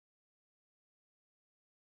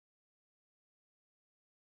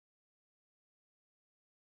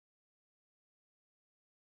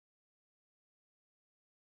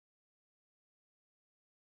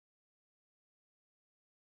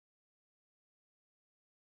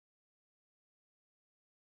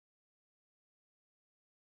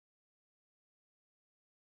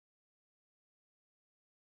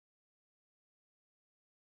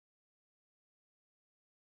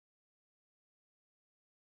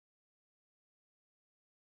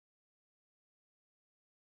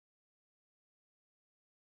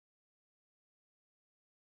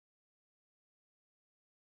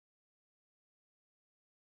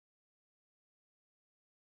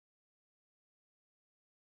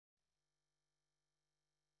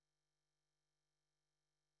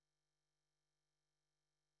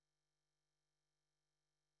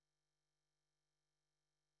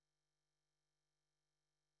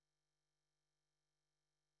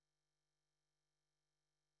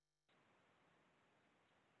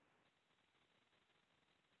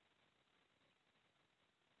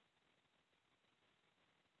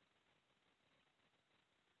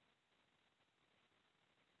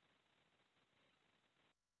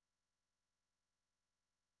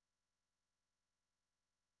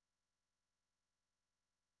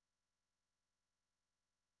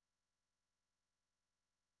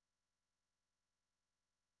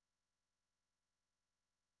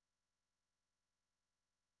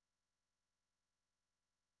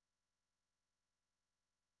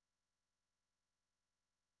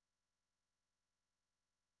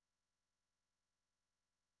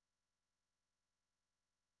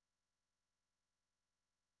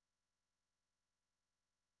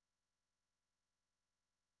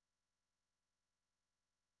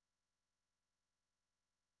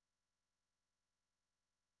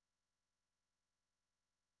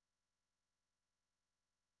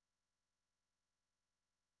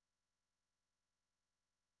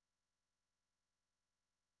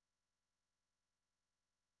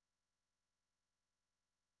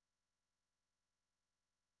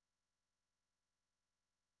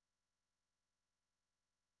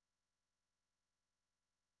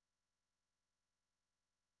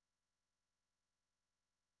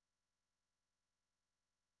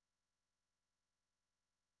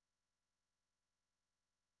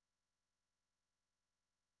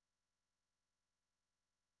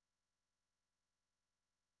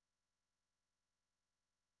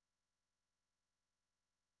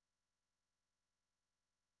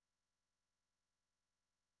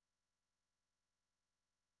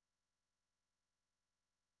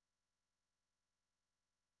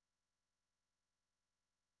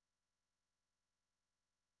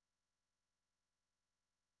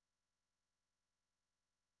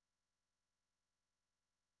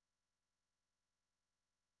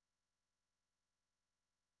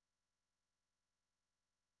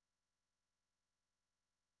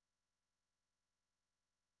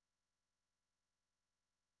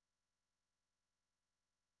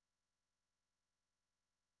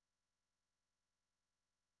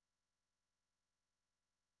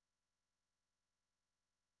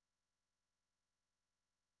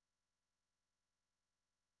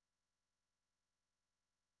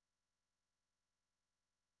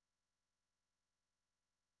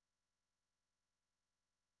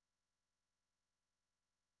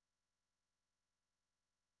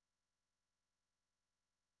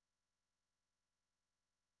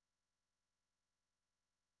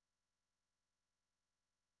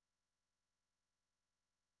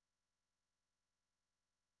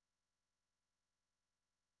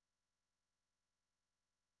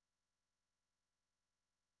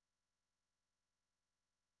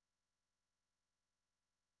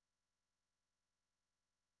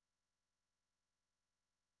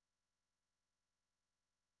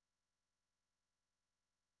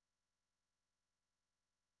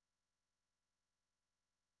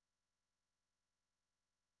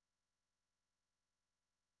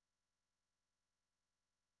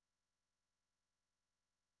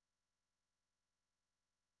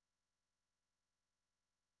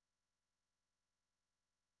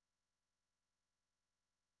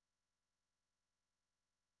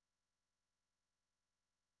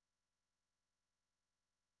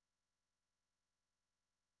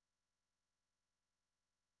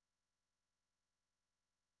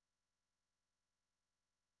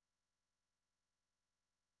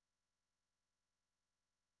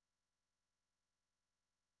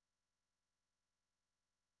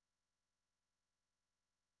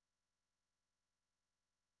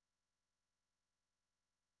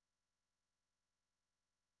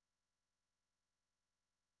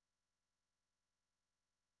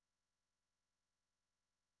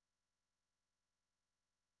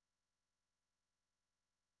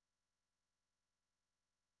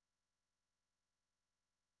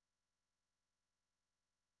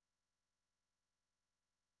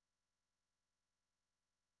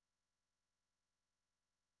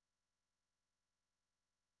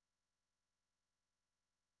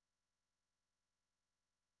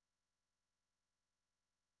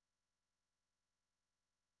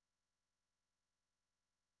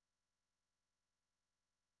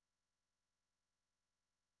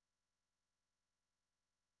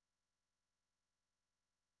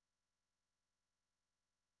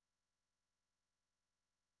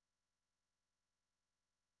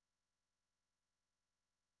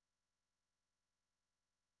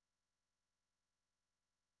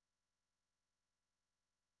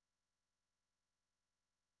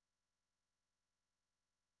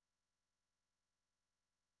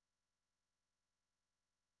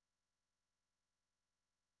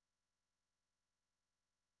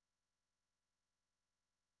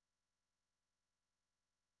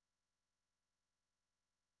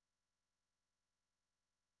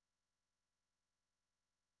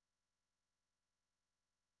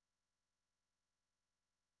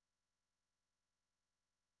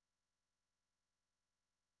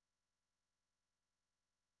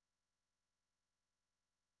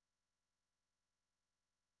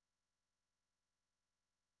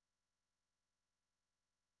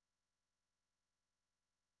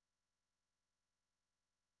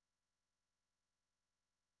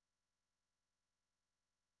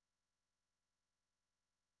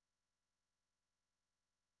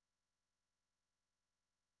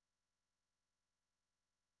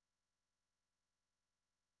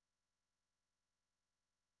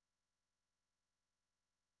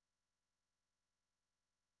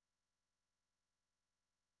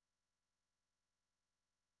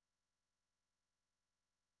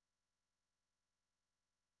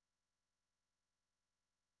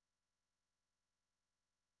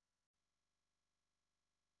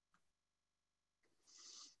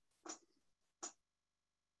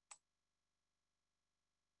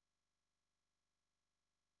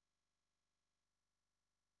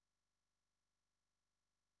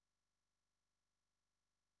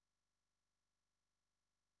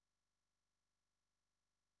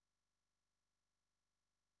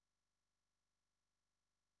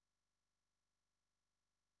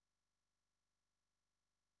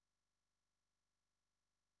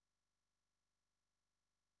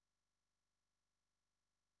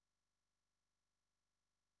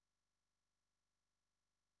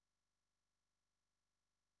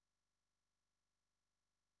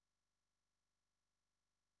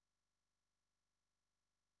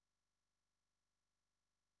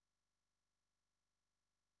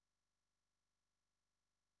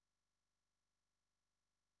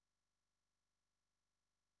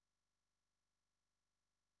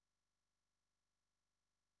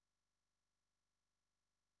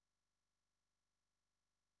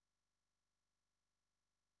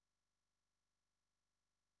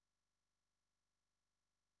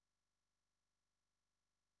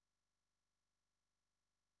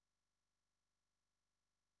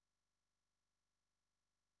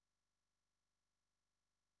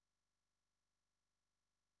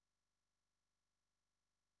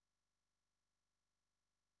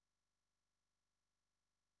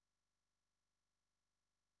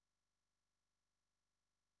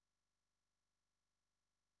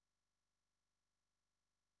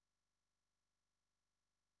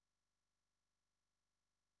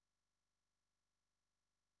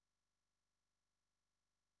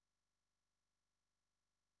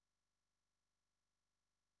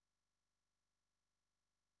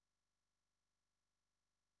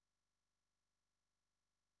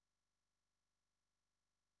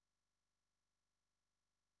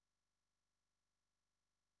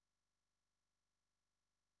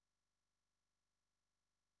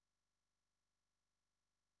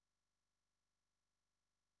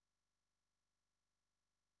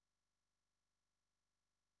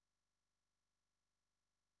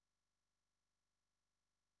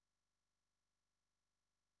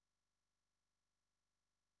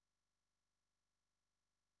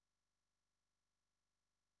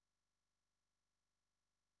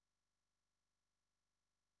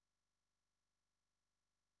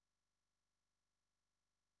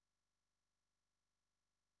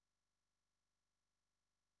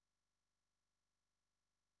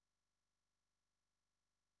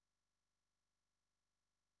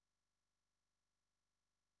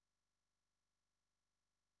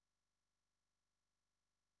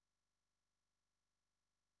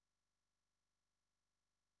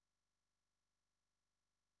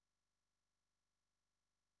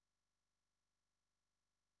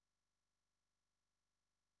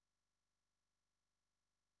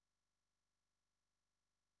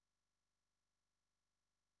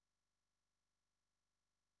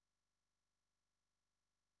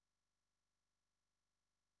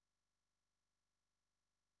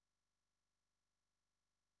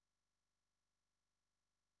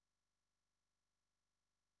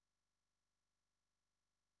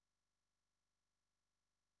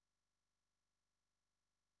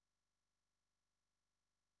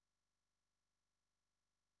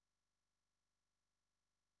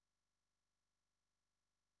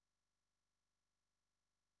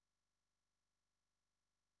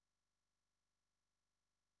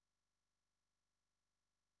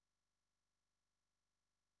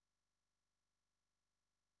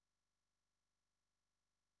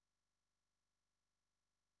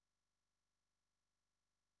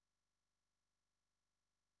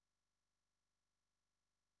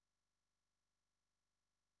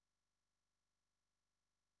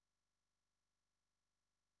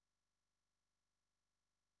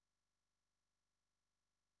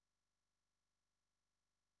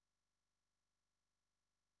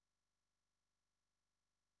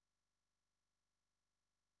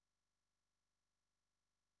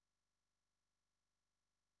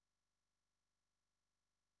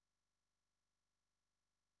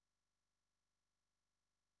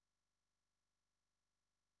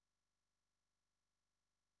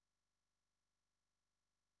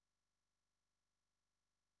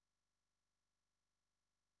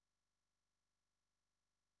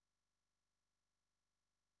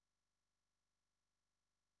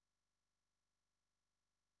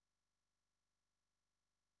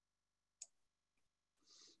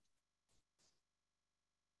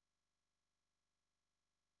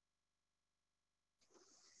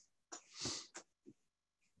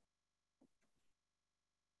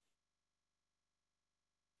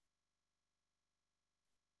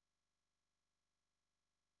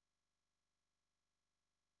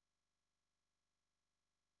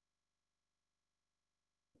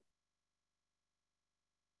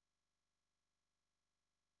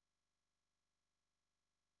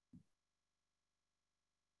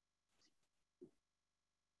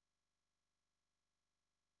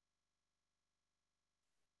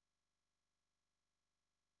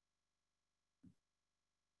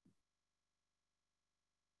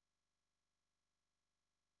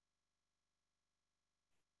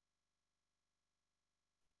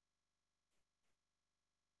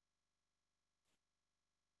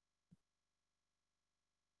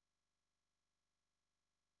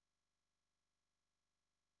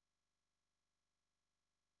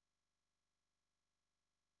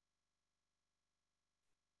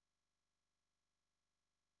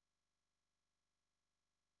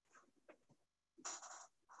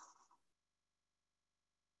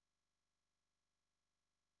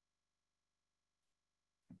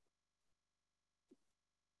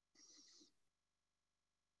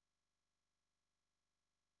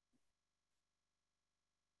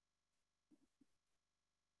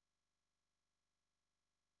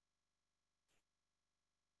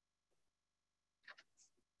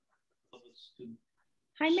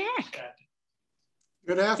Hi, Mac.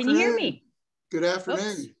 Good afternoon. Can you hear me? Good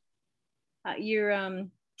afternoon. You're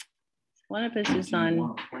one of us is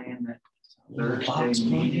on.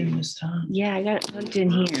 Thursday this time. Yeah, I got it plugged in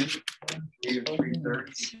here.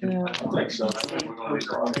 3:30.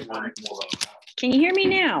 Can you hear me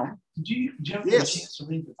now? Yes.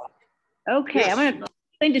 Okay, Yes. I'm gonna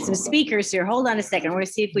into some speakers here. Hold on a second. I want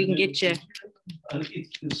to see if we can get you. Can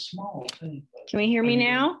we hear me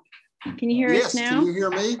now? Can you hear us now? Can you hear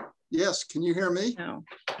me? Yes. Can you hear me? No.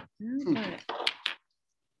 Is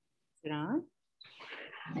it on?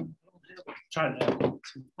 Try that.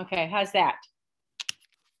 Okay, how's that?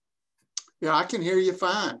 Yeah, I can hear you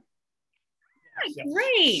fine.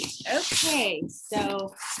 Great. Okay,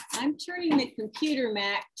 so I'm turning the computer,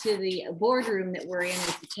 Mac, to the boardroom that we're in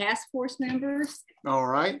with the task force members. All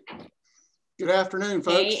right. Good afternoon,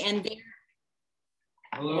 folks. Okay, and they're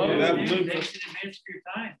Hello. Good afternoon. Thanks in advance for your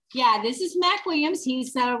time. yeah, this is Mac Williams.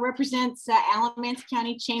 He's represents Alamance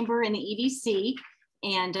County Chamber and the EDC.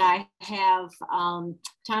 And I have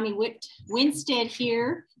Tommy Winstead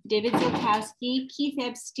here, David Zilkowski, Keith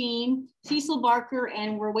Epstein, Cecil Barker,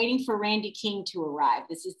 and we're waiting for Randy King to arrive.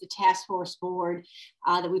 This is the task force board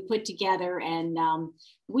that we put together. And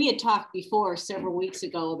we had talked before several weeks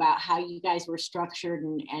ago about how you guys were structured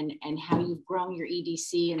and how you've grown your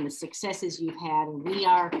EDC and the successes you've had. And we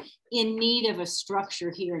are in need of a structure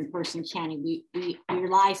here in Person County. We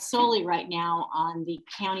rely solely right now on the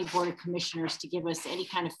County Board of Commissioners to give us any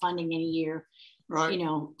kind of funding any year, Right. you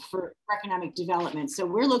know, for economic development. So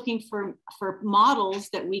we're looking for models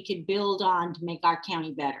that we could build on to make our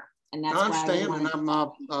county better. And that's I understand, and I'm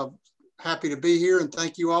happy to be here, and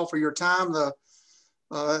thank you all for your time.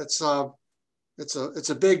 It's a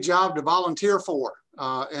big job to volunteer for,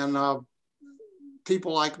 and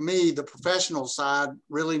people like me, the professional side,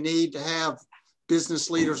 really need to have business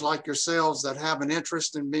leaders like yourselves that have an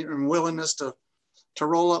interest and willingness to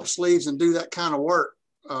roll up sleeves and do that kind of work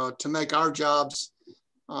to make our jobs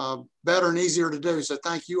better and easier to do. So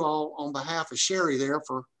thank you all on behalf of Sherry there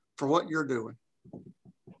for what you're doing.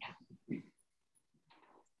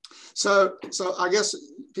 So I guess,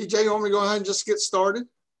 PJ, you want me to go ahead and just get started?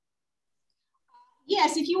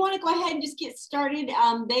 Yes, if you want to go ahead and just get started.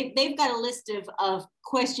 They've got a list of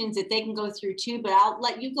questions that they can go through too, but I'll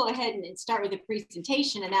let you go ahead and start with a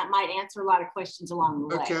presentation, and that might answer a lot of questions along the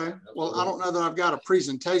way. Okay, well, I don't know that I've got a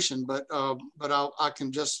presentation, but I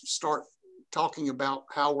can just start talking about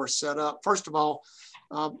how we're set up. First of all,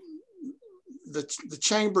 the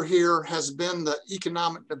chamber here has been the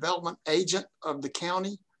economic development agent of the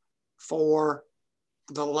county for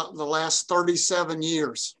the last 37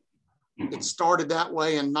 years. It started that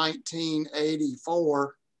way in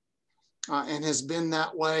 1984 and has been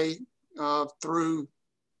that way for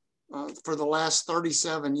the last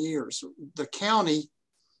 37 years. The county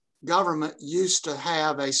government used to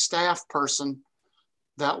have a staff person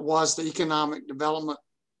that was the economic development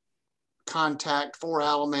contact for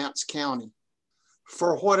Alamance County.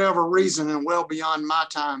 For whatever reason, and well beyond my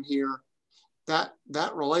time here, that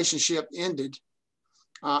relationship ended.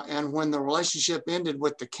 And when the relationship ended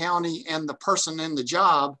with the county and the person in the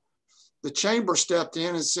job, the chamber stepped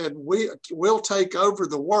in and said, we'll take over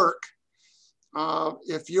the work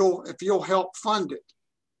if you'll help fund it.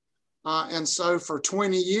 And so for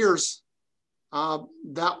 20 years,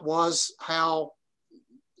 that was how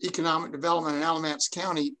economic development in Alamance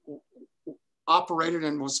County operated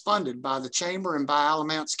and was funded by the chamber and by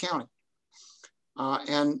Alamance County.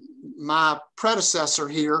 And my predecessor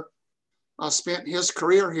here spent his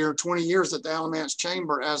career here 20 years at the Alamance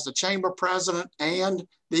Chamber as the chamber president and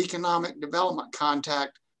the economic development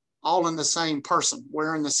contact, all in the same person,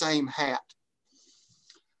 wearing the same hat.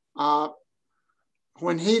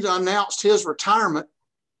 When he'd announced his retirement,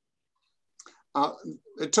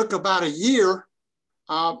 it took about a year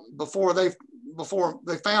before they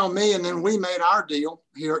found me, and then we made our deal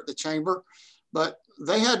here at the chamber. But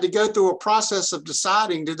they had to go through a process of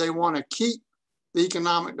deciding, do they want to keep the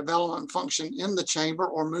economic development function in the chamber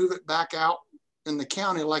or move it back out in the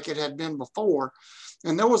county like it had been before.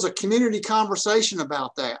 And there was a community conversation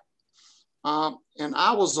about that. And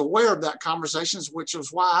I was aware of that conversation, which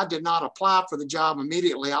was why I did not apply for the job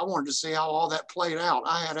immediately. I wanted to see how all that played out.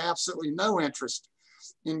 I had absolutely no interest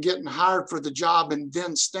in getting hired for the job and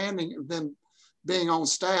then being on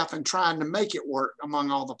staff and trying to make it work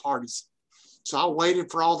among all the parties. So I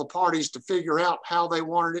waited for all the parties to figure out how they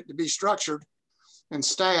wanted it to be structured and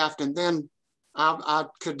staffed, and then I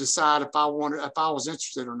could decide if I was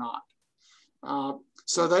interested or not.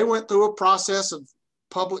 So they went through a process of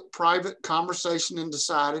public-private conversation and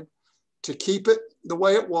decided to keep it the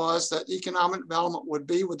way it was, that economic development would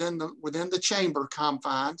be within the chamber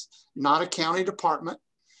confines, not a county department.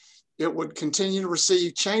 It would continue to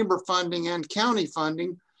receive chamber funding and county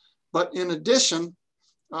funding, but in addition,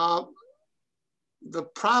 the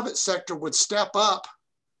private sector would step up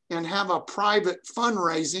and have a private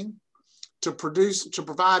fundraising to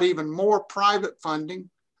provide even more private funding,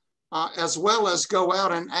 as well as go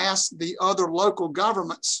out and ask the other local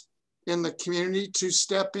governments in the community to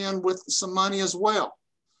step in with some money as well.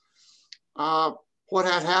 What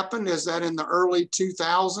had happened is that in the early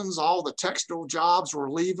 2000s, all the textile jobs were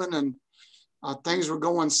leaving and things were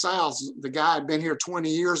going south. The guy had been here 20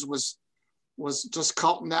 years, was just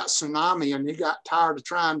caught in that tsunami, and he got tired of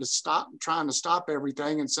trying to stop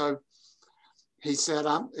everything. And so he said,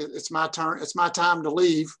 it's my turn, it's my time to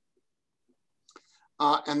leave.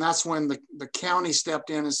 And that's when the county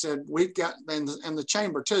stepped in and said, we've got, and the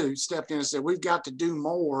chamber too, stepped in and said, we've got to do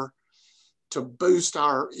more to boost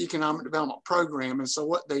our economic development program. And so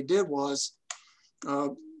what they did was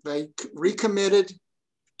they recommitted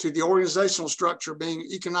to the organizational structure being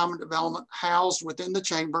economic development housed within the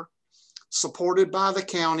chamber, supported by the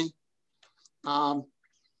county. And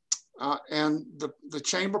the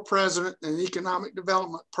chamber president and the economic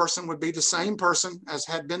development person would be the same person as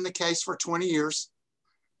had been the case for 20 years.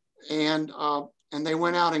 And they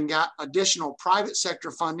went out and got additional private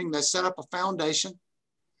sector funding. They set up a foundation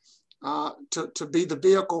to be the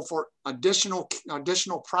vehicle for additional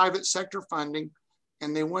private sector funding.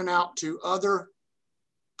 And they went out to other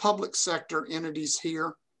public sector entities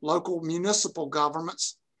here, local municipal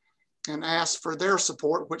governments, and asked for their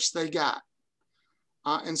support, which they got.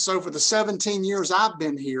 And so for the 17 years I've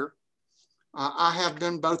been here, I have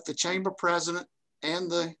been both the chamber president and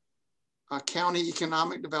the county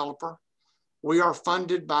economic developer. We are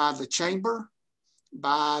funded by the chamber,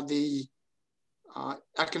 by the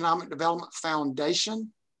Economic Development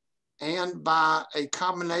Foundation, and by a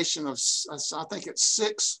combination of, I think it's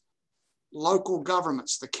 6 local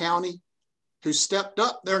governments, the county, who stepped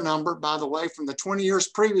up their number, by the way, from the 20 years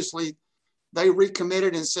previously. They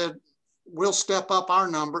recommitted and said, we'll step up our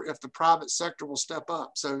number if the private sector will step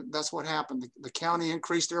up. So that's what happened. The county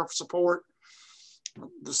increased their support.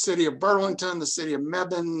 The city of Burlington, the city of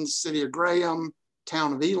Mebane, city of Graham,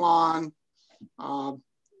 town of Elon,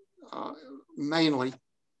 mainly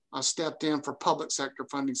stepped in for public sector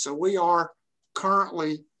funding. So we are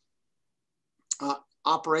currently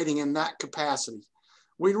operating in that capacity.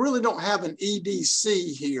 We really don't have an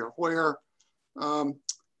EDC here where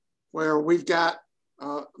we've got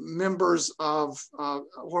members of,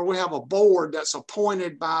 where we have a board that's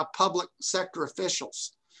appointed by public sector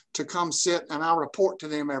officials to come sit, and I report to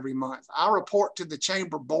them every month. I report to the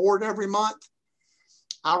chamber board every month.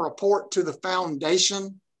 I report to the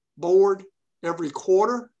foundation board every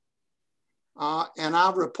quarter. And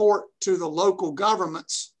I report to the local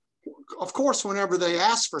governments, of course, whenever they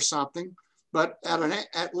ask for something, but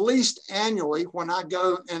at least annually when I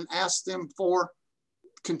go and ask them for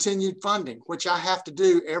continued funding, which I have to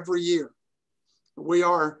do every year. We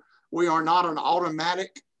are not an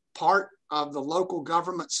automatic part of the local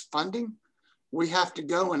government's funding. We have to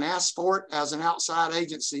go and ask for it as an outside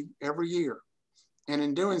agency every year. And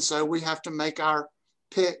in doing so, we have to make our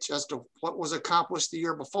pitch as to what was accomplished the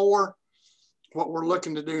year before, what we're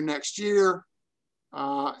looking to do next year,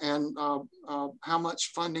 and how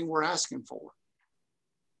much funding we're asking for.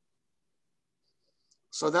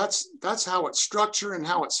 So that's how it's structured and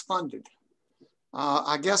how it's funded.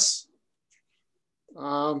 I guess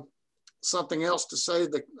something else to say,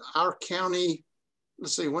 that our county,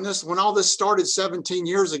 let's see, when all this started 17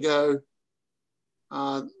 years ago,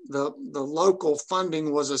 the local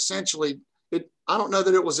funding was essentially, I don't know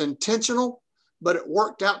that it was intentional, but it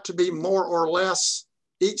worked out to be more or less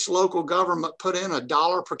each local government put in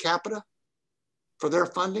 $1 per capita for their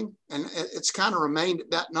funding. And it's kind of remained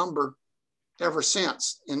at that number ever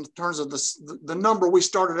since. In terms of the number we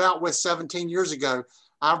started out with 17 years ago,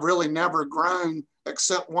 I've really never grown,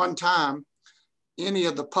 except one time, any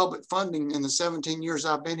of the public funding in the 17 years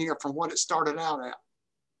I've been here from what it started out at.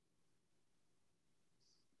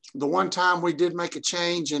 The one time we did make a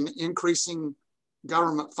change in increasing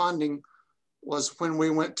government funding was when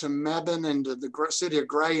we went to Mebane and to the city of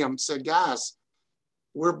Graham, said, guys,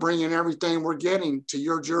 we're bringing everything we're getting to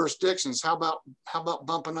your jurisdictions. How about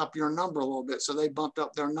bumping up your number a little bit? So they bumped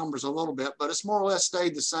up their numbers a little bit, but it's more or less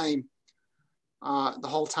stayed the same the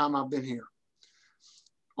whole time I've been here.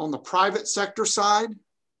 On the private sector side,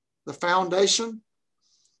 the foundation,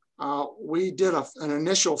 we did an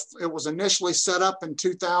initial, it was initially set up in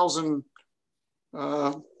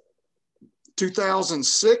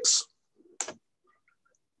 2006.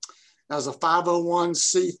 as a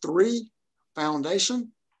 501c3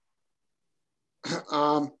 foundation.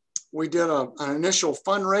 We did an initial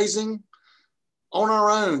fundraising on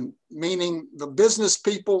our own, meaning the business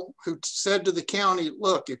people who said to the county,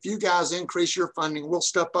 look, if you guys increase your funding, we'll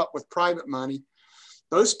step up with private money.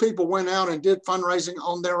 Those people went out and did fundraising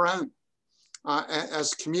on their own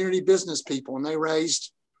as community business people, and they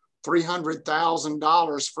raised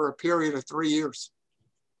 $300,000 for a period of 3 years.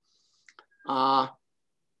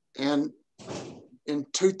 And in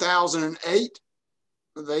 2008,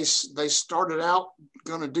 they started out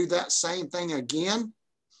going to do that same thing again.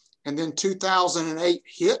 And then 2008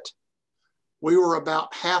 hit. We were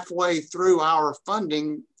about halfway through our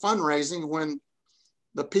fundraising when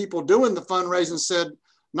the people doing the fundraising said,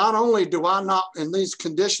 not only do I not, in these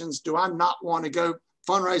conditions, do I not want to go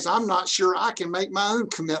fundraise, I'm not sure I can make my own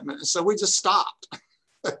commitment. And so we just stopped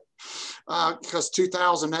because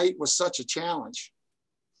 2008 was such a challenge.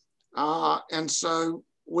 And so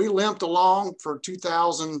we limped along for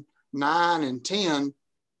 2009 and 10.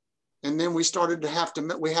 And then we started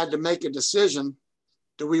to we had to make a decision.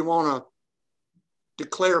 Do we want to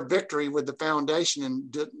declare victory with the foundation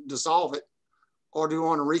and dissolve it? Or do we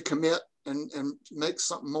want to recommit and make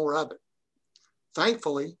something more of it?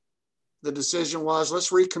 Thankfully, the decision was, let's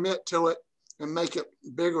recommit to it and make it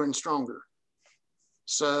bigger and stronger.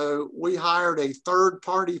 So we hired a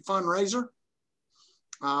third-party fundraiser,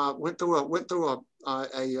 went through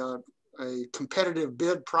a competitive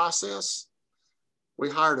bid process. We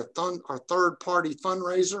hired our third-party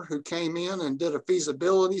fundraiser who came in and did a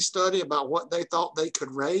feasibility study about what they thought they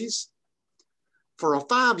could raise for a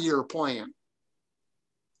 5-year plan.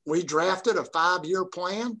 We drafted a 5-year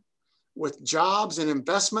plan with jobs and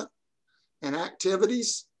investment and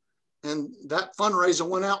activities, and that fundraiser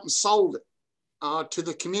went out and sold it to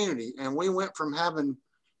the community. And we went from having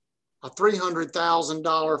a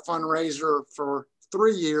 $300,000 fundraiser for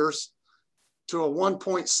 3 years to a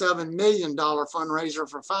 $1.7 million fundraiser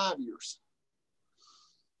for 5 years.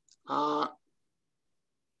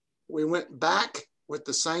 We went back with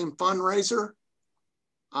the same fundraiser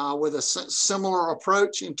with a similar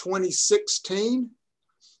approach in 2016,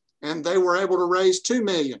 and they were able to raise $2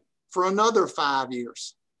 million for another 5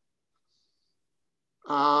 years.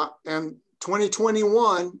 And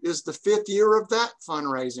 2021 is the 5th year of that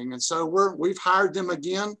fundraising. And so we've hired them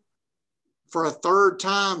again for a third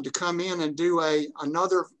time to come in and do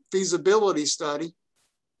another feasibility study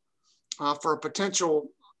for a potential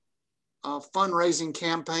fundraising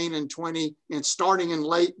campaign in starting in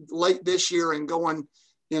late this year and going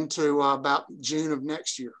into about June of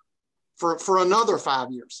next year for another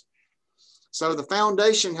 5 years. So the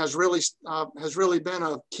foundation has really been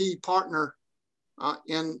a key partner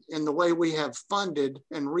in the way we have funded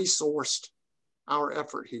and resourced our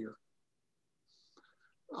effort here.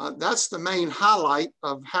 That's the main highlight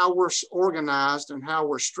of how we're organized and how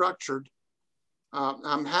we're structured.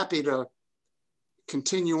 I'm happy to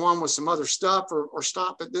continue on with some other stuff or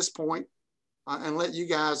stop at this point and let you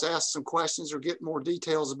guys ask some questions or get more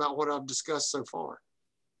details about what I've discussed so far.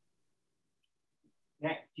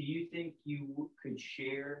 Matt, do you think you could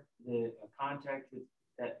share a contact with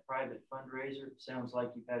that private fundraiser? It sounds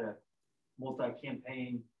like you've had a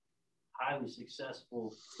multi-campaign, highly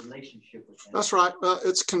successful relationship with them. That's right.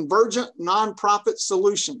 It's Convergent Nonprofit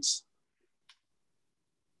Solutions.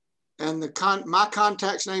 And my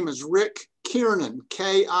contact's name is Rick Kiernan,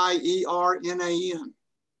 K-I-E-R-N-A-N.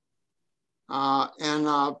 And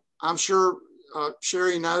I'm sure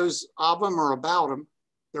Sherry knows of them or about them.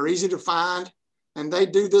 They're easy to find. And they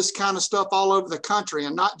do this kind of stuff all over the country,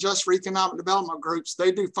 and not just for economic development groups.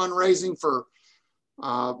 They do fundraising for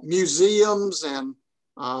museums and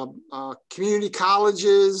community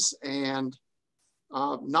colleges and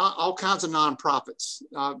not all kinds of nonprofits.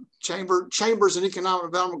 Chambers and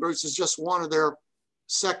economic development groups is just one of their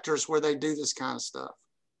sectors where they do this kind of stuff.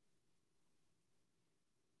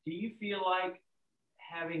 Do you feel like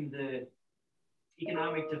having the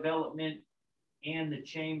economic development and the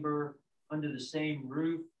chamber under the same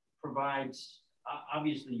roof provides,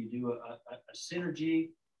 obviously you do a synergy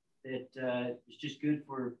that is just good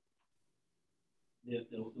for the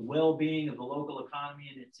well-being of the local economy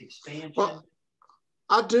and its expansion? Well,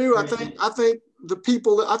 I do. I think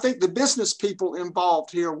the business people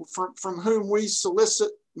involved here from whom we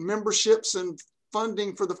solicit memberships and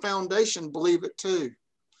funding for the foundation believe it too.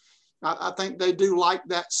 I think they do like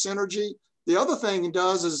that synergy. The other thing it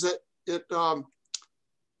does is that it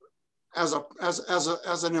as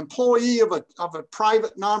an employee of a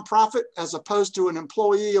private nonprofit, as opposed to an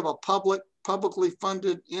employee of a publicly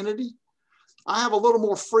funded entity, I have a little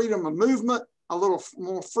more freedom of movement.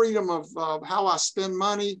 more freedom of how I spend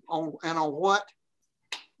money on and on what.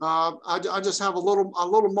 I just have a little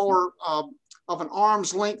more of an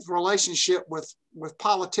arm's length relationship with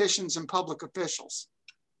politicians and public officials.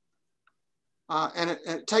 And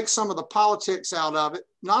it takes some of the politics out of it.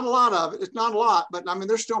 Not a lot of it. It's not a lot, but I mean,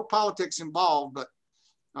 there's still politics involved. But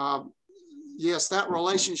yes, that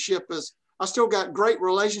relationship is. I still got great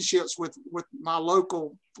relationships with my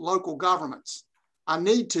local governments. I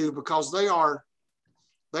need to, because they are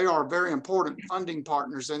very important funding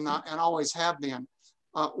partners, and always have been.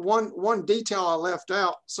 One detail I left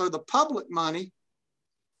out. So the public money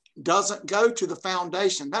doesn't go to the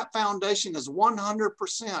foundation. That foundation is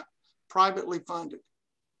 100% privately funded.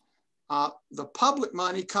 The public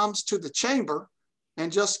money comes to the chamber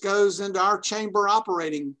and just goes into our chamber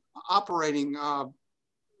operating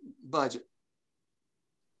budget.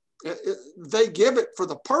 They give it for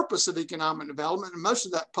the purpose of economic development, and most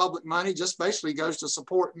of that public money just basically goes to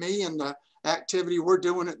support me and the activity we're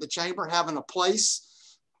doing at the chamber, having a place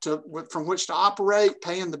from which to operate,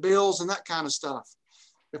 paying the bills and that kind of stuff.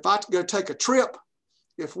 If I go take a trip,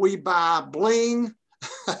 if we buy bling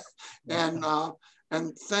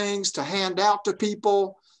and things to hand out to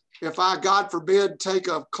people, if I, God forbid, take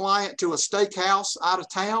a client to a steakhouse out of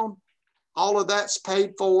town, all of that's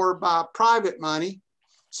paid for by private money,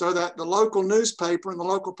 so that the local newspaper and the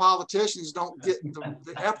local politicians don't get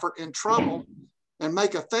the effort in trouble and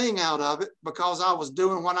make a thing out of it, because I was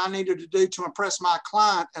doing what I needed to do to impress my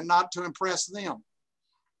client and not to impress them.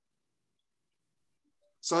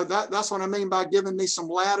 So that's what I mean by giving me some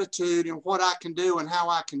latitude in what I can do and how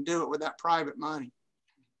I can do it with that private money.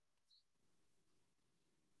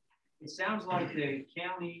 It sounds like the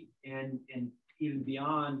county and even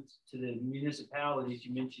beyond to the municipalities,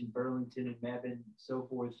 you mentioned Burlington and Mebane and so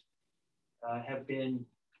forth, have been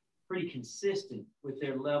pretty consistent with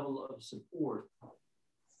their level of support.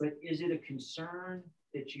 But is it a concern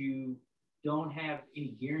that you don't have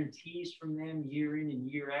any guarantees from them year in and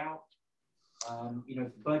year out? You know,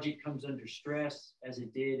 if the budget comes under stress, as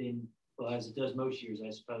it did as it does most years, I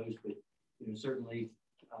suppose, but you know, certainly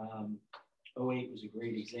 08 was a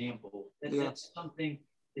great example. That's something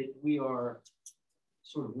that we are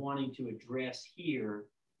sort of wanting to address here,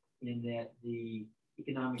 in that the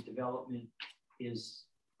economic development is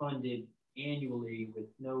funded annually with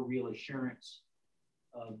no real assurance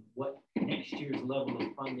of what next year's level of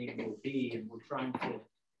funding will be. And we're trying to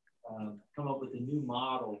come up with a new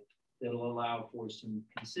model that'll allow for some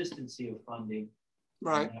consistency of funding.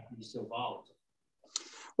 Right. And not be so volatile.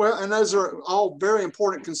 Well, and those are all very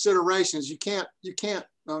important considerations. You can't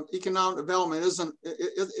economic development isn't,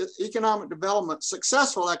 economic development,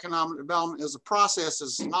 successful economic development is a process,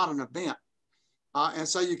 is not an event. And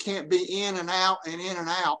so you can't be in and out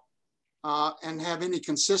and have any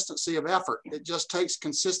consistency of effort. It just takes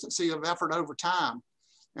consistency of effort over time.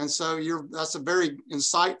 And so that's a very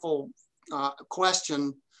insightful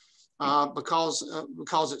question because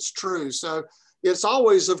it's true. So it's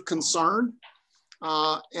always of concern.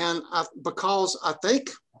 Because I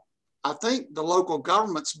think the local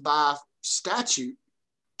governments by statute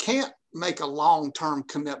can't make a long-term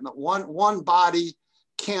commitment. One body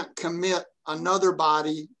can't commit another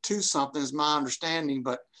body to something, is my understanding,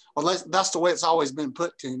 but well, that's the way it's always been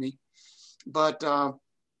put to me. But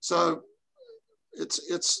so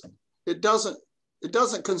it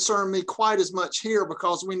doesn't concern me quite as much here,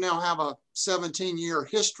 because we now have a 17-year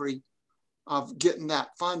history of getting that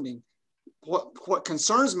funding. What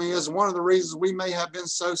concerns me is one of the reasons we may have been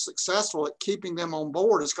so successful at keeping them on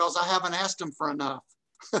board is because I haven't asked them for enough.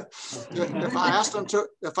 If I asked them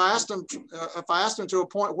to a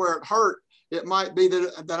point where it hurt, it might be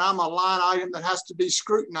that I'm a line item that has to be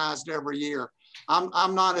scrutinized every year.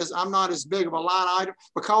 I'm not as big of a line item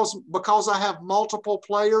because I have multiple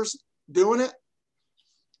players doing it.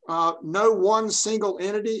 No one single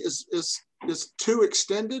entity is too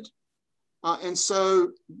extended, and so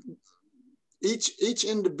each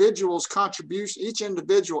individual's contribution, each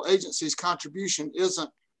individual agency's contribution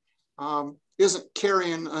isn't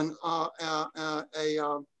carrying a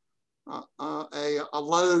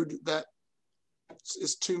load that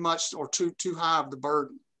is too much or too high of the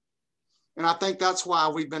burden. And I think that's why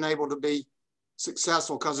we've been able to be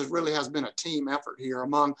successful, because it really has been a team effort here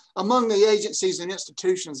among the agencies and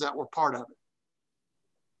institutions that were part of it.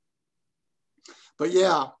 But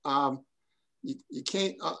yeah, you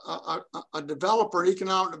can't, a developer, an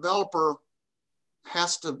economic developer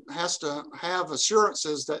has to have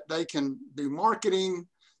assurances that they can do marketing,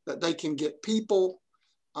 that they can get people,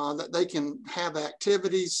 that they can have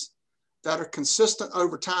activities that are consistent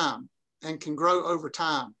over time and can grow over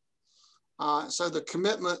time. So the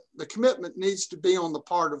commitment needs to be on the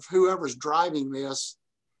part of whoever's driving this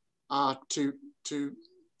to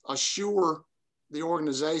assure the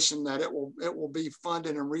organization that it will be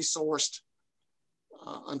funded and resourced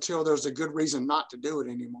until there's a good reason not to do it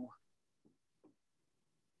anymore.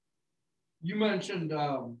 You mentioned,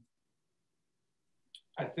 I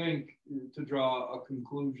think, to draw a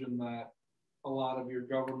conclusion that a lot of your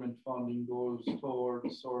government funding goes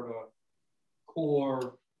towards sort of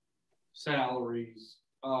core salaries.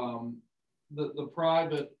 The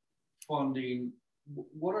private funding,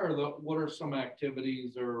 what are some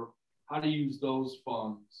activities, or how to use those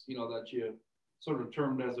funds, you know, that you sort of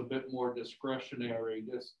termed as a bit more discretionary?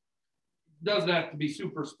 Just doesn't have to be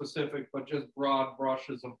super specific, but just broad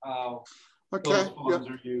brushes of how those funds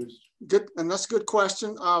are used. Good, and that's a good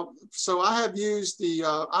question. So I have used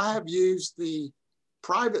the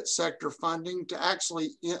private sector funding to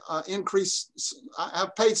actually increase. I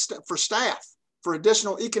have paid for staff, for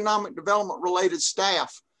additional economic development related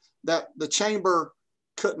staff that the chamber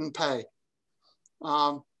couldn't pay.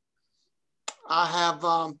 And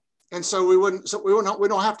so we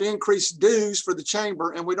don't have to increase dues for the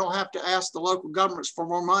chamber, and we don't have to ask the local governments for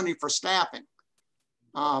more money for staffing.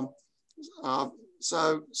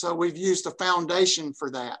 So we've used the foundation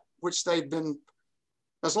for that, which they've been,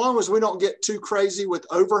 as long as we don't get too crazy with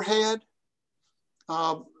overhead,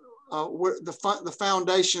 the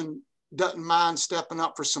foundation doesn't mind stepping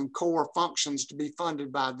up for some core functions to be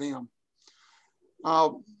funded by them.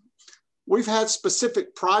 We've had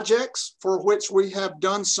specific projects for which we have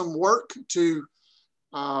done some work to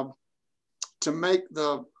make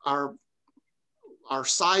our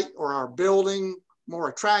site or our building more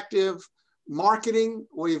attractive. Marketing,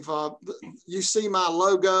 you see my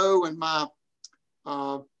logo and my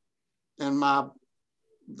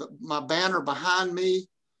banner behind me.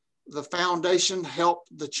 The foundation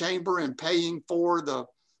helped the chamber in paying for the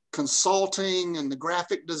consulting and the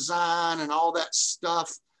graphic design and all that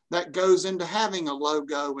stuff that goes into having a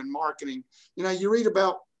logo and marketing. You know, you read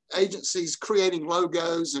about agencies creating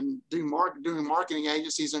logos and doing marketing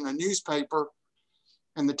agencies in a newspaper,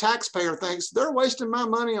 and the taxpayer thinks they're wasting my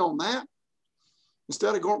money on that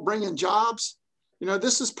instead of bringing jobs. You know,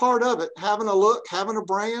 this is part of it. Having a look, having a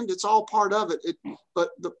brand, it's all part of it. But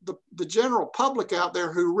the general public out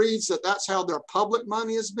there who reads that that's how their public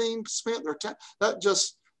money is being spent, that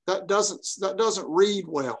doesn't read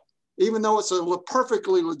well, even though it's a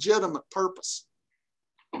perfectly legitimate purpose.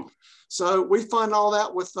 So we fund all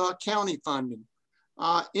that with county funding.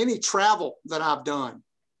 Any travel that I've done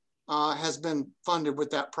has been funded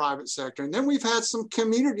with that private sector. And then we've had some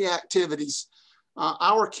community activities.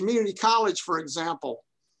 Our community college, for example,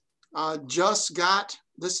 just got,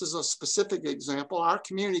 this is a specific example, our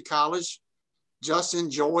community college just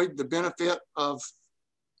enjoyed the benefit of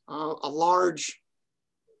a large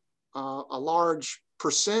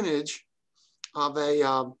percentage of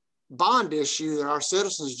a bond issue that our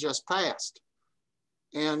citizens just passed.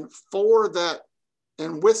 And for that,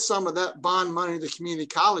 and with some of that bond money the community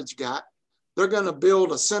college got, they're going to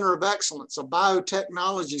build a center of excellence, a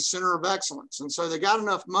biotechnology center of excellence. And so they got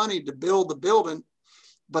enough money to build the building,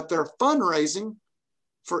 but they're fundraising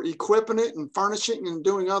for equipping it and furnishing and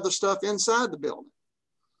doing other stuff inside the building.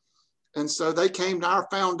 And so they came to our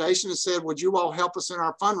foundation and said, would you all help us in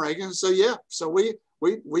our fundraising? And so, yeah, so we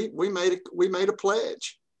made a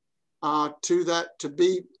pledge to that, to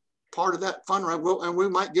be part of that fundraiser. And we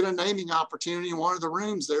might get a naming opportunity in one of the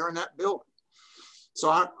rooms there in that building. So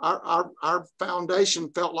our foundation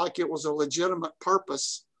felt like it was a legitimate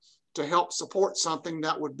purpose to help support something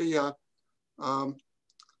that would be a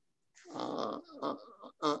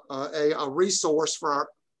resource for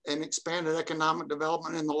an expanded economic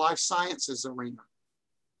development in the life sciences arena.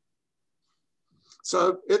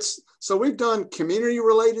 So we've done community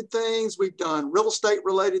related things, we've done real estate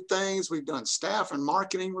related things, we've done staff and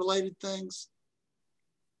marketing related things.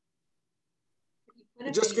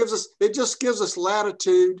 It just gives us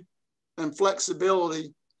latitude and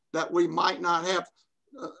flexibility that we might not have.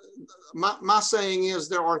 My saying is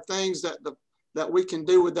there are things that we can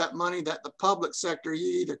do with that money that the public sector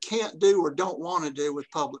you either can't do or don't want to do with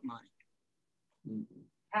public money.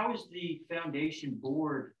 How is the foundation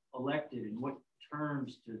board elected, and what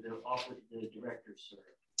terms do the directors serve?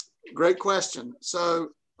 Great question.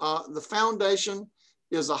 So the foundation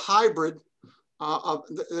is a hybrid.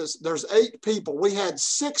 There's 8 people. We had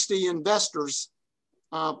 60 investors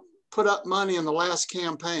put up money in the last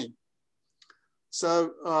campaign.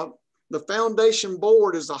 So the foundation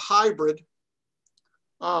board is a hybrid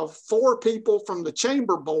of 4 people from the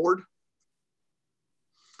chamber board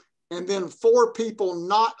and then 4 people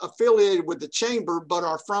not affiliated with the chamber, but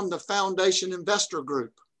are from the foundation investor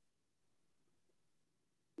group.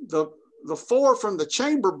 The 4 from the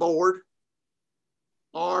chamber board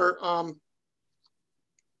are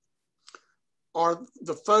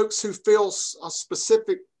the folks who fill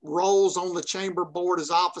specific roles on the chamber board as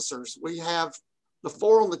officers. We have the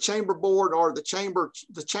 4 on the chamber board are the chamber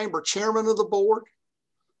chairman of the board,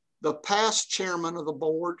 the past chairman of the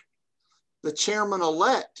board, the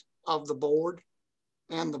chairman-elect of the board,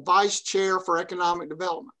 and the vice chair for economic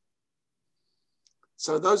development.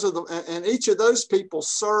 So those are and each of those people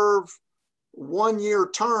serve 1-year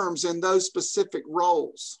terms in those specific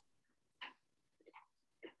roles.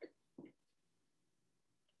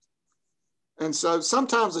 And so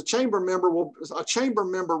sometimes a chamber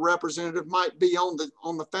member representative might be on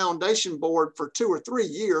the foundation board for 2 or 3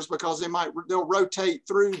 years, because they'll rotate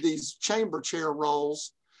through these chamber chair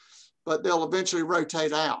roles, but they'll eventually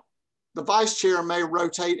rotate out. The vice chair may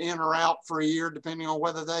rotate in or out for a year, depending on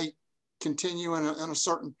whether they continue in a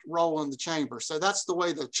certain role in the chamber. So that's the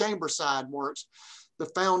way the chamber side works. The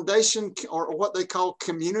foundation, or what they call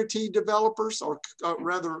community developers, or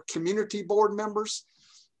rather community board members,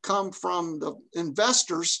 come from the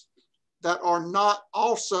investors that are not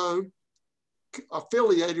also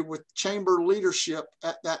affiliated with chamber leadership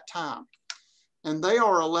at that time. And they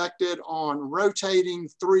are elected on rotating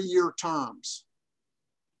 3-year terms.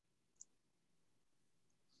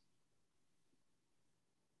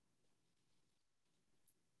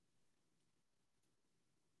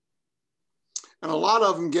 And a lot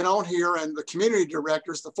of them get on here, and the community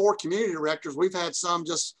directors, the 4 community directors, we've had some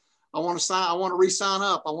just, I want to re-sign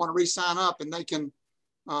up, and they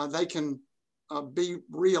can be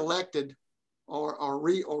re-elected or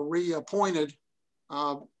reappointed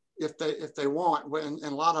if they want, and a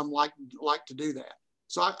lot of them like to do that.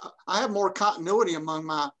 So I have more continuity among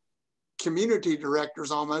my community directors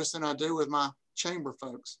almost than I do with my chamber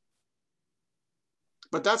folks.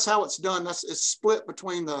 But that's how it's done. It's split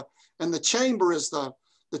between and the chamber is the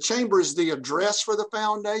address for the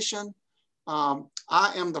foundation.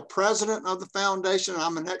 I am the president of the foundation.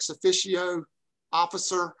 I'm an ex officio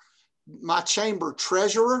officer. My chamber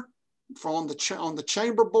treasurer on the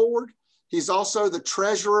chamber board. He's also the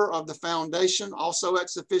treasurer of the foundation, also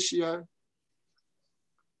ex officio.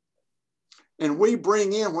 And we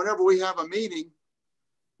bring in, whenever we have a meeting,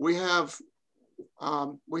 we have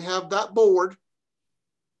that board.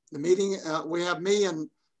 The meeting, we have me and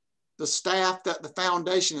the staff that the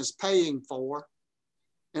foundation is paying for.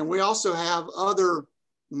 And we also have other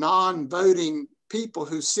non-voting people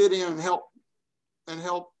who sit in and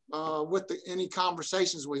help with any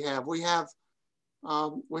conversations we have. We have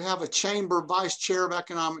a chamber vice chair of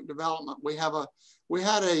economic development. We had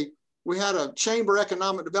a chamber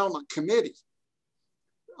economic development committee.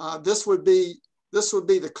 This would be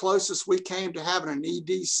the closest we came to having an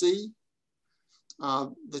EDC.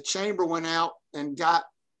 The chamber went out and got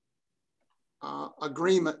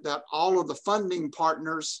agreement that all of the funding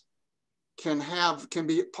partners can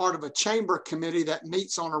be part of a chamber committee that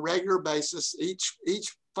meets on a regular basis.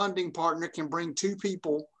 Each funding partner can bring 2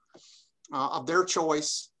 people of their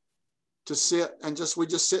choice to sit, and we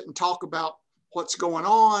just sit and talk about what's going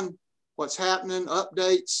on, what's happening,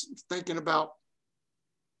 updates, thinking about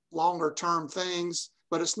longer term things.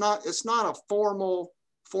 But it's not a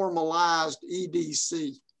formalized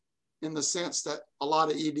EDC in the sense that a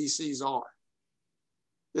lot of EDCs are.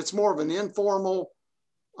 It's more of an informal,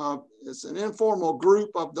 it's an informal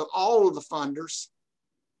group of all of the funders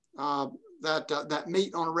that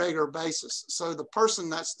meet on a regular basis. So the person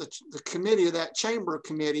that's the committee of that chamber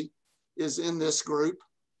committee is in this group,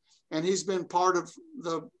 and he's been part of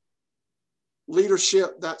the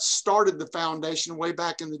leadership that started the foundation way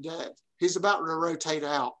back in the day. He's about to rotate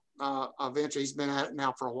out eventually. He's been at it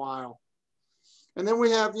now for a while. And then we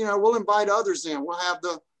have, we'll invite others in. We'll have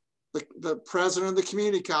the president of the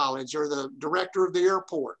community college or the director of the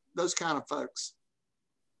airport, those kind of folks.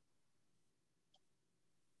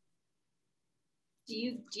 Do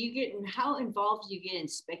you get, and how involved do you get in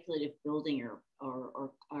speculative building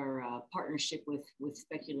or partnership with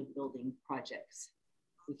speculative building projects?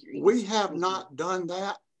 We have not done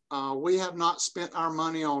that. We have not spent our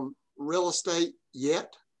money on real estate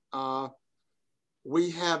yet.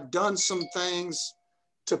 We have done some things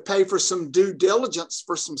to pay for some due diligence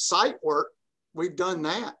for some site work. We've done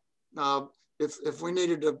that. If we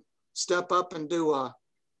needed to step up and do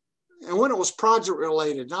and when it was project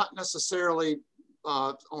related, not necessarily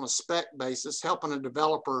on a spec basis, helping a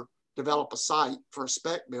developer develop a site for a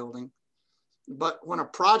spec building. But when a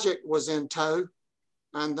project was in tow,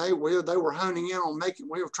 and they were honing in on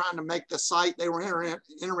we were trying to make the site they were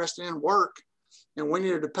interested in work, and we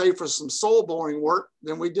needed to pay for some soil boring work.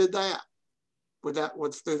 Then we did that through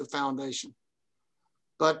the foundation.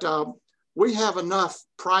 But we have enough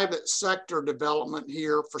private sector development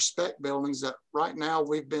here for spec buildings that right now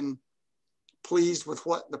we've been pleased with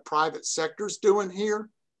what the private sector's doing here.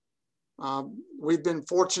 We've been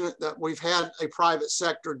fortunate that we've had a private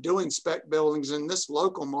sector doing spec buildings in this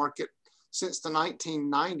local market since the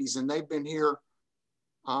 1990s, and they've been here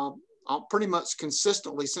pretty much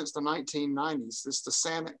consistently since the 1990s. This is the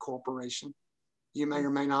Samet Corporation. You may or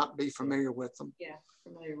may not be familiar with them. Yeah,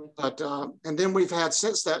 familiar with them. But, and then we've had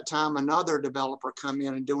since that time another developer come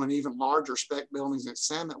in and doing even larger spec buildings that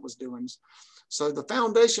Samet was doing. So the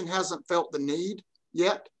foundation hasn't felt the need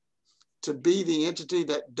yet to be the entity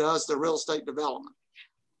that does the real estate development,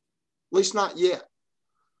 at least not yet.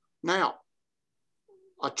 Now,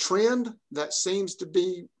 a trend that seems to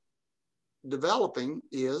be developing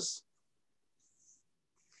is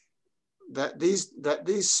that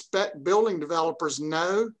these spec building developers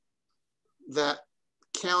know that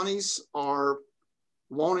counties are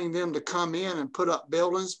wanting them to come in and put up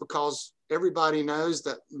buildings, because everybody knows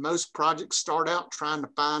that most projects start out trying to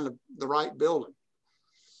find the right building.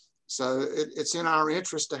 So it's in our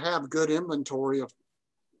interest to have good inventory of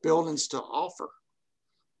buildings to offer.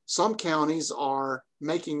 Some counties are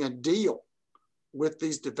making a deal with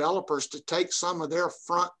these developers to take some of their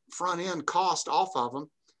front end cost off of them,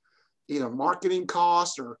 either marketing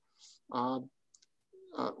costs or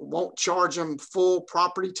won't charge them full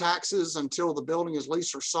property taxes until the building is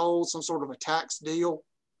leased or sold, some sort of a tax deal.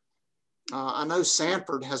 I know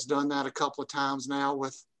Sanford has done that a couple of times now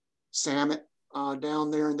with Samet down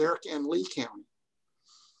there in Lee County.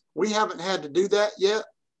 We haven't had to do that yet,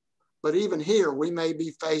 but even here, we may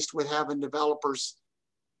be faced with having developers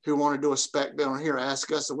who want to do a spec building here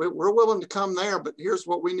ask us, we're willing to come there, but here's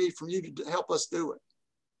what we need from you to help us do it.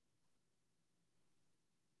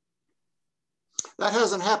 That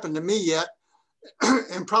hasn't happened to me yet,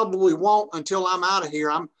 and probably won't until I'm out of here.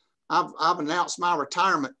 I've announced my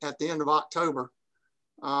retirement at the end of October.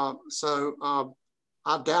 So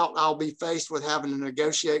I doubt I'll be faced with having to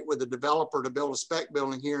negotiate with a developer to build a spec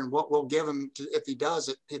building here and what we'll give him if he does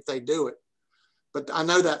it, if they do it. But I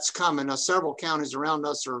know that's coming. Several counties around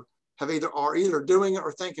us are either doing it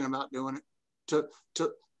or thinking about doing it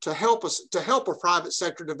to help a private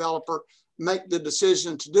sector developer make the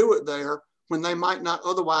decision to do it there when they might not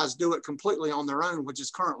otherwise do it completely on their own,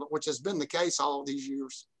 which has been the case all these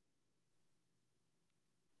years.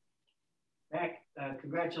 Mac,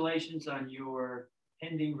 congratulations on your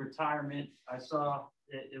pending retirement. I saw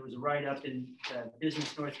that it was a write-up in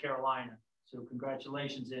Business North Carolina. So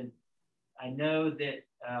congratulations. And I know that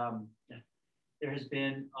there has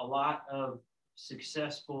been a lot of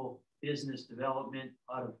successful business development,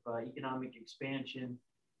 a lot of economic expansion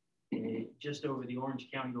just over the Orange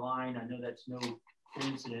County line. I know that's no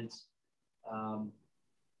coincidence.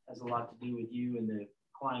 Has a lot to do with you and the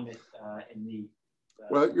climate and the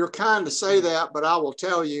well, you're kind to say that, but I will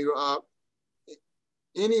tell you,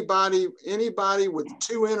 anybody with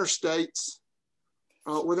 2 interstates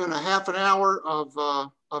within a half an hour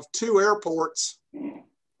of 2 airports,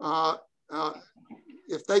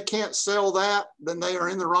 if they can't sell that, then they are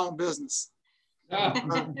in the wrong business. You have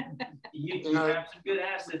some good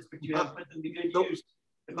assets, but you have put them to good use.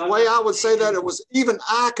 The way I would say that, it was even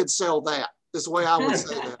I could sell that. Is the way I would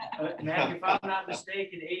say that. Matt, if I'm not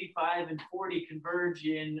mistaken, 85 and 40 converge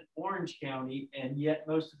in Orange County, and yet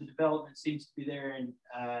most of the development seems to be there in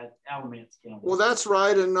Alamance County. Well, that's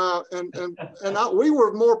right, and we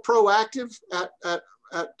were more proactive at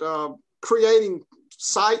creating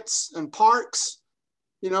sites and parks.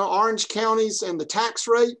 You know, Orange County's and the tax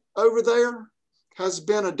rate over there has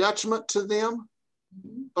been a detriment to them.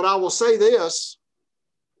 But I will say this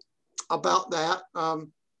about that.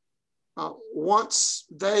 Once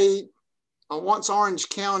Orange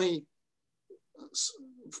County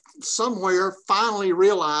somewhere finally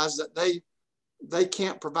realized that they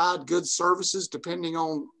can't provide good services depending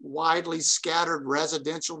on widely scattered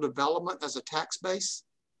residential development as a tax base.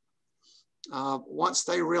 Once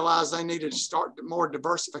they realized they needed to start more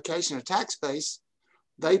diversification of tax base,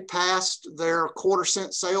 they passed their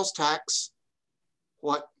 1/4-cent sales tax,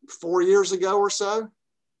 what, 4 years ago or so?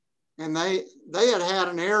 And they had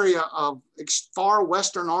an area of far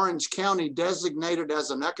western Orange County designated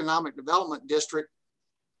as an economic development district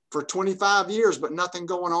for 25 years, but nothing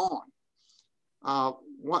going on.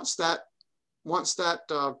 Once that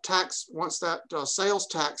sales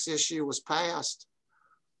tax issue was passed,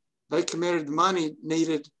 they committed the money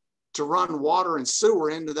needed to run water and sewer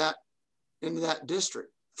into that into that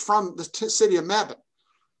district from the city of Mebane.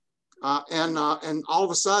 And all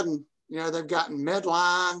of a sudden, you know, they've gotten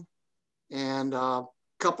Medline and a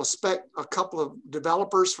couple of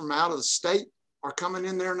developers from out of the state are coming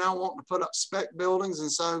in there now wanting to put up spec buildings.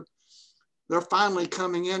 And so they're finally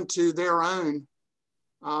coming into their own.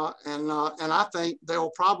 And I think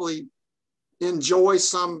they'll probably enjoy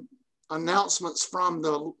some announcements from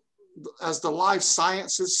as the life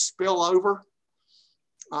sciences spill over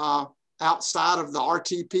outside of the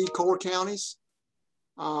RTP core counties.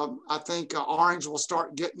 I think Orange will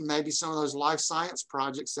start getting maybe some of those life science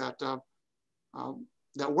projects that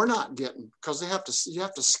we're not getting, because you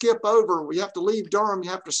have to skip over. You have to leave Durham.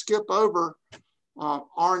 You have to skip over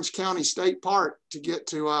Orange County State Park to get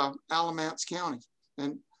to Alamance County,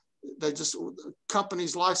 and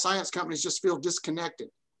life science companies just feel disconnected.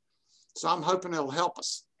 So I'm hoping it'll help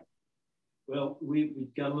us. Well, we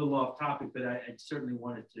got a little off topic, but I certainly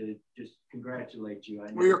wanted to just congratulate you.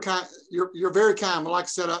 Well, you're kind. You're very kind. But like I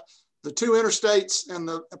said, the two interstates and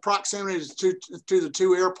the proximity to the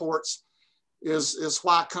two airports is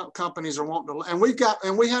why companies are wanting to.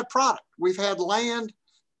 And we had product. We've had land,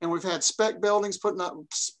 and we've had spec buildings putting up.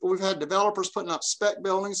 We've had developers putting up spec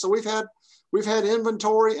buildings. So we've had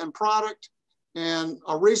inventory and product, and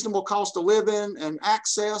a reasonable cost to live in, and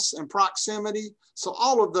access and proximity. So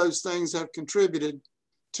all of those things have contributed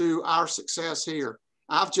to our success here.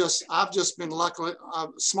 I've just been luckily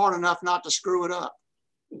smart enough not to screw it up.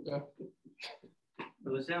 Okay.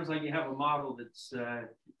 Well, it sounds like you have a model that's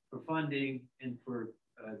for funding and for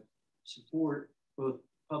support, both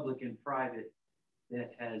public and private,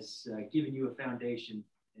 that has given you a foundation.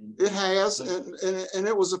 It has, and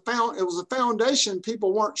it was a foundation.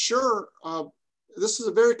 People weren't sure. This is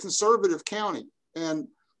a very conservative county, and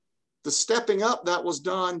the stepping up that was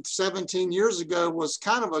done 17 years ago was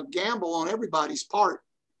kind of a gamble on everybody's part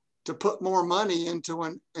to put more money into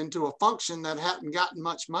a function that hadn't gotten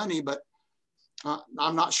much money, but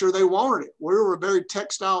I'm not sure they wanted it. We were a very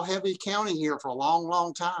textile heavy county here for a long,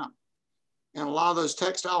 long time. And a lot of those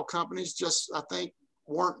textile companies just, I think,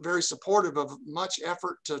 weren't very supportive of much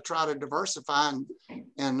effort to try to diversify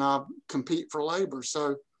and compete for labor.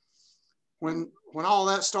 So when all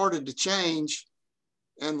that started to change,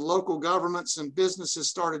 and local governments and businesses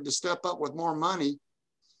started to step up with more money,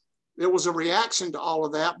 it was a reaction to all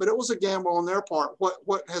of that, but it was a gamble on their part. What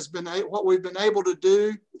we've been able to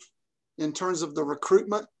do in terms of the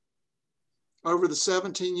recruitment over the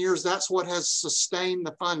 17 years, that's what has sustained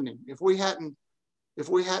the funding. If we hadn't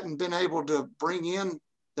been able to bring in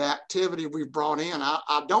the activity we've brought in,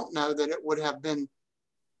 I don't know that it would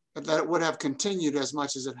have continued as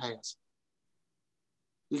much as it has.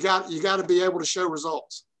 You got to be able to show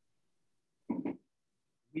results.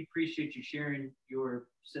 We appreciate you sharing your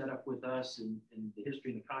setup with us and the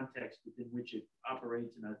history and the context within which it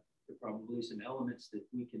operates. And there are probably some elements that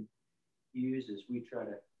we can use as we try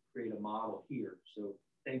to create a model here. So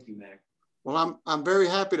thank you, Mac. Well, I'm very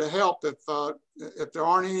happy to help. If there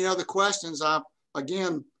aren't any other questions,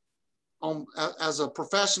 again, as a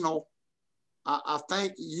professional, I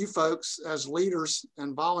thank you folks as leaders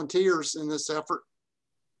and volunteers in this effort.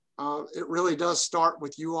 It really does start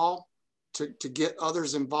with you all to get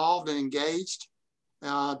others involved and engaged,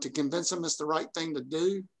 to convince them it's the right thing to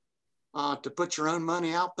do, to put your own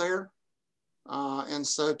money out there. And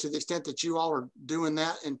so to the extent that you all are doing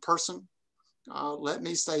that in person, let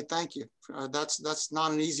me say thank you. That's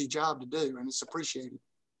not an easy job to do, and it's appreciated.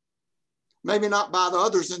 Maybe not by the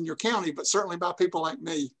others in your county, but certainly by people like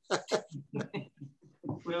me.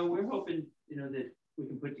 Well, we're hoping, that we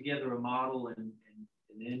can put together a model, and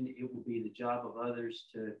then it will be the job of others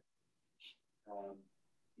to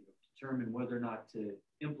determine whether or not to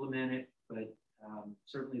implement it. But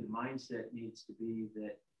certainly the mindset needs to be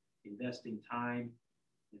that investing time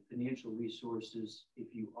and financial resources,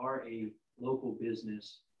 if you are a local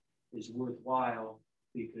business, is worthwhile,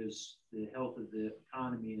 because the health of the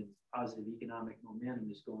economy and positive economic momentum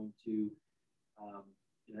is going to,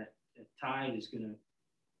 that tide is going to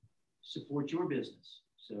support your business.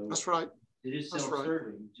 So that's right. It is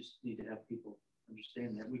self-serving. You just need to have people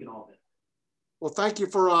understand that. We can all benefit. Well, thank you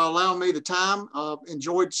for allowing me the time.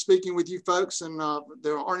 Enjoyed speaking with you folks, and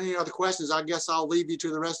there aren't any other questions. I guess I'll leave you to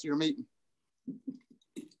the rest of your meeting.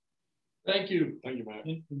 Thank you. Thank you, Mac.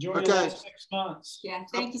 Enjoy the last 6 months. Yeah,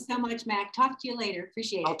 thank you so much, Mac. Talk to you later.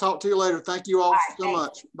 Appreciate it. I'll talk to you later. Thank you all so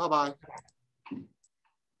much. Bye-bye.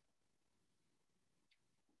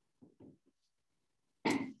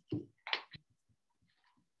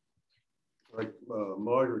 Like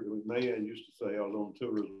Margaret McMahon used to say, I was on the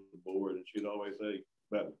tourism board, and she'd always say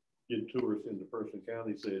about getting tourists into Person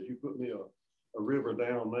County, says, you put me a river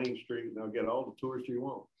down Main Street and I'll get all the tourists you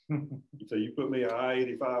want. So you put me at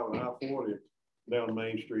I-85 and I-40 down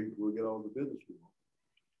Main Street, we'll get all the business we want.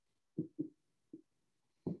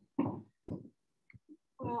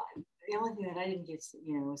 Well, the only thing that I didn't get,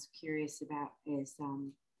 was curious about is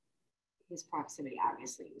his proximity.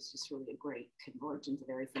 Obviously, it was just really a great convergence of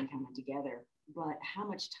everything coming together. But how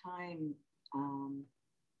much time,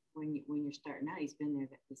 when you're starting out, he's been there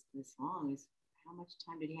this long, is how much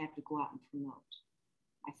time did he have to go out and promote?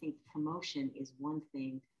 I think promotion is one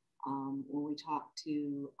thing. When we talked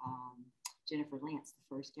to Jennifer Lance,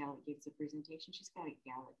 the first gal that gives a presentation, she's got a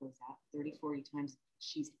gal that goes out 30, 40 times.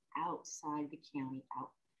 She's outside the county,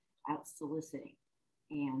 out soliciting.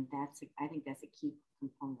 And I think that's a key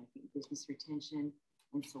component. I think business retention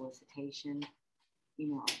and solicitation,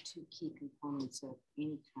 are two key components of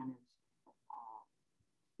any kind of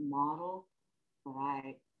model. But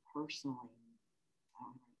I personally,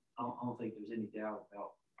 I don't think there's any doubt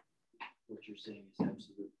about what you're saying is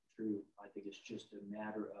absolutely true. I think it's just a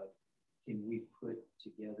matter of, can we put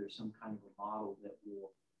together some kind of a model that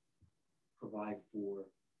will provide for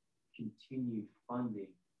continued funding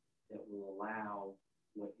that will allow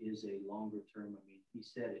what is a longer term. I mean, he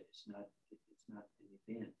said it, it's not an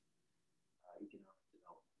event, economic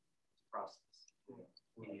development. It's a process.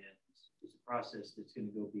 And it's a process that's going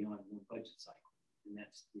to go beyond one budget cycle. And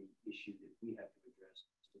that's the issue that we have to address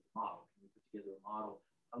with the model. Can we put together a model?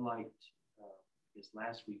 I liked,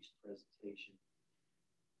 last week's presentation,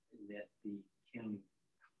 that the county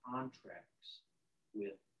contracts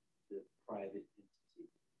with the private entity.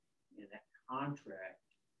 And that contract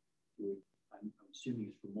would, I'm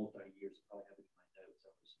assuming it's for multi-years. I probably have it in my notes.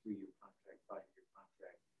 That was 3-year contract, 5-year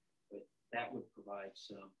contract. But that would provide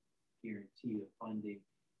some guarantee of funding,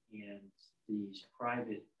 and these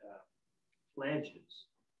private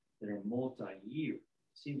pledges that are multi-year.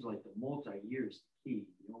 It seems like the multi-year is the key.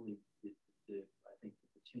 I think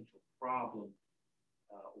the potential problem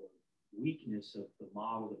or weakness of the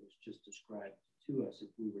model that was just described to us, if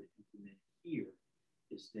we were to implement it here,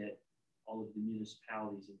 is that all of the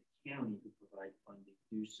municipalities in the county who provide funding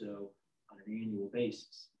do so on an annual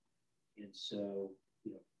basis. And so,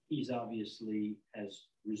 he's obviously has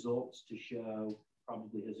results to show,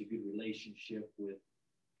 probably has a good relationship with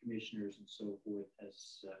commissioners and so forth,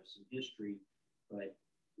 has some history, but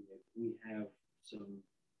we have some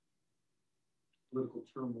political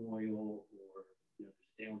turmoil, or there's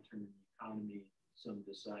a downturn in the economy. Some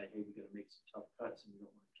decide, hey, we got to make some tough cuts, and we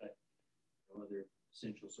don't want to cut other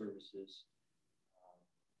essential services.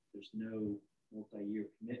 There's no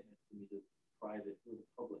multi-year commitment from either the private or the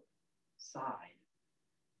public side.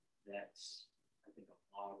 That's, I think, a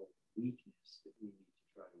model weakness that we need to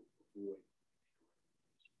try to avoid.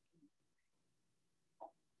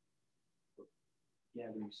 But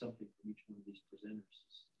gathering something from each one of these presenters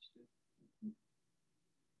is good.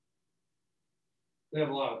 They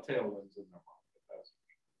have a lot of tailwinds in their market.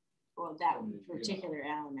 well, that particular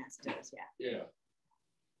elements does, yeah. Yeah.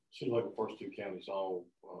 Seems like the first two counties all,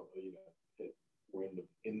 were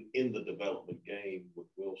in the development game with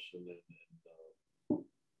Wilson and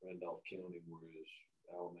Randolph County, whereas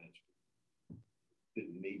Alamance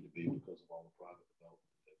didn't need to be because of all the private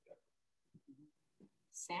development they've got.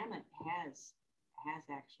 Samet has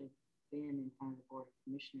actually been in front of the Board of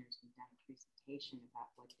Commissioners and done a presentation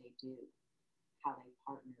about what they do, how they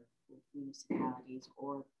partner with municipalities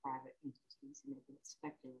or private entities, and they build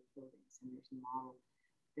speculative buildings. And there's a model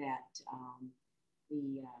that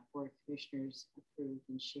the Board of Commissioners approved,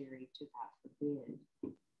 and Sherry took out for bid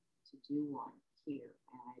to do one here.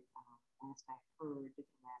 And last I heard at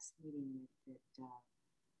the last meeting that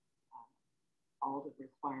all the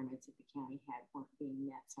requirements that the county had weren't being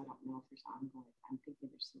met. So I don't know if there's ongoing, I'm thinking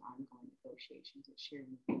there's some ongoing negotiations that Sherry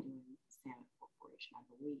will be doing with the Samet Corporation, I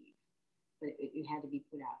believe. But it had to be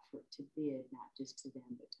put out to bid, not just to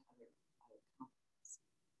them, but to other companies.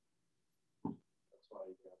 That's why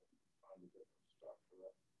you got to find a different structure.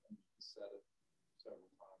 And you said it several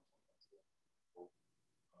times. For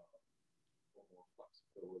more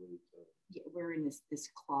flexibility to. Yeah, we're in this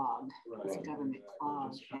clog, Right. this government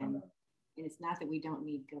clog, and it's not that we don't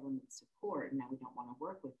need government support. Now we don't want to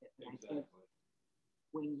work with it, but Exactly. I think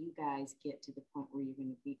when you guys get to the point where you're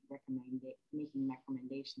going to be making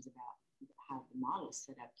recommendations about how the model is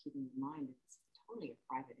set up, keeping in mind it's totally a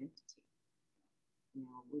private entity.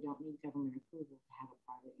 We don't need government approval to have a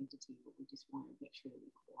private entity, but we just want to make sure that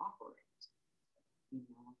we cooperate.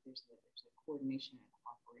 There's a coordination and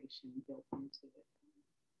cooperation built into it.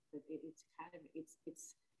 But it's kind of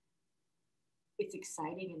it's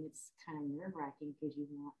exciting, and it's kind of nerve-wracking because you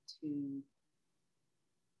want to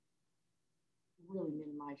really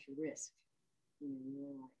minimize your risk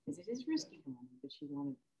because it is risky for money, but you want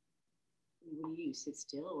to, what do you sit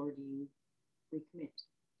still or do you recommit?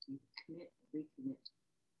 Do you commit or recommit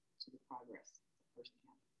to the progress of the first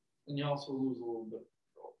county? And you also lose a little bit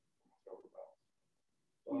of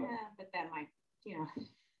control. Yeah, but that might,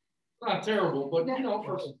 Not terrible, but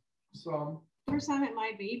for some. For some it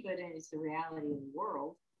might be, but it's the reality of the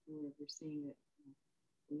world. We're seeing that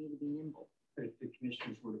we need to be nimble. But if the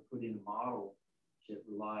commissioners were to put in a model that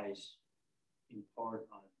relies in part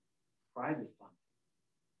on private funding,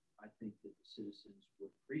 I think that the citizens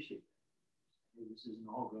would appreciate that. Hey, this isn't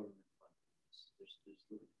all government funding. There's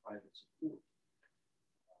little private support.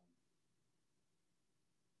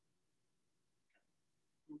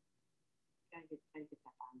 Gotta get that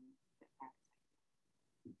on that practice.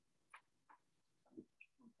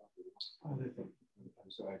 Other thing,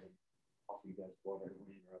 I'm sorry, I can offer you guys water. I don't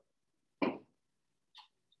want to interrupt.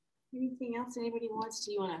 Anything else anybody wants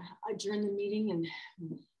to? You want to adjourn the meeting and?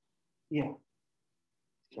 Yeah.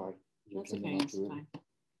 Sorry. That's okay. That's fine.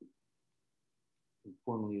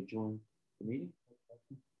 Formally adjourn the meeting.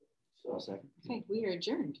 So a second. Okay, we are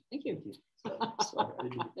adjourned. Thank you. Sorry.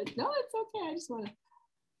 No, it's okay. I just want to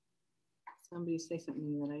somebody say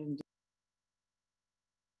something that I didn't do.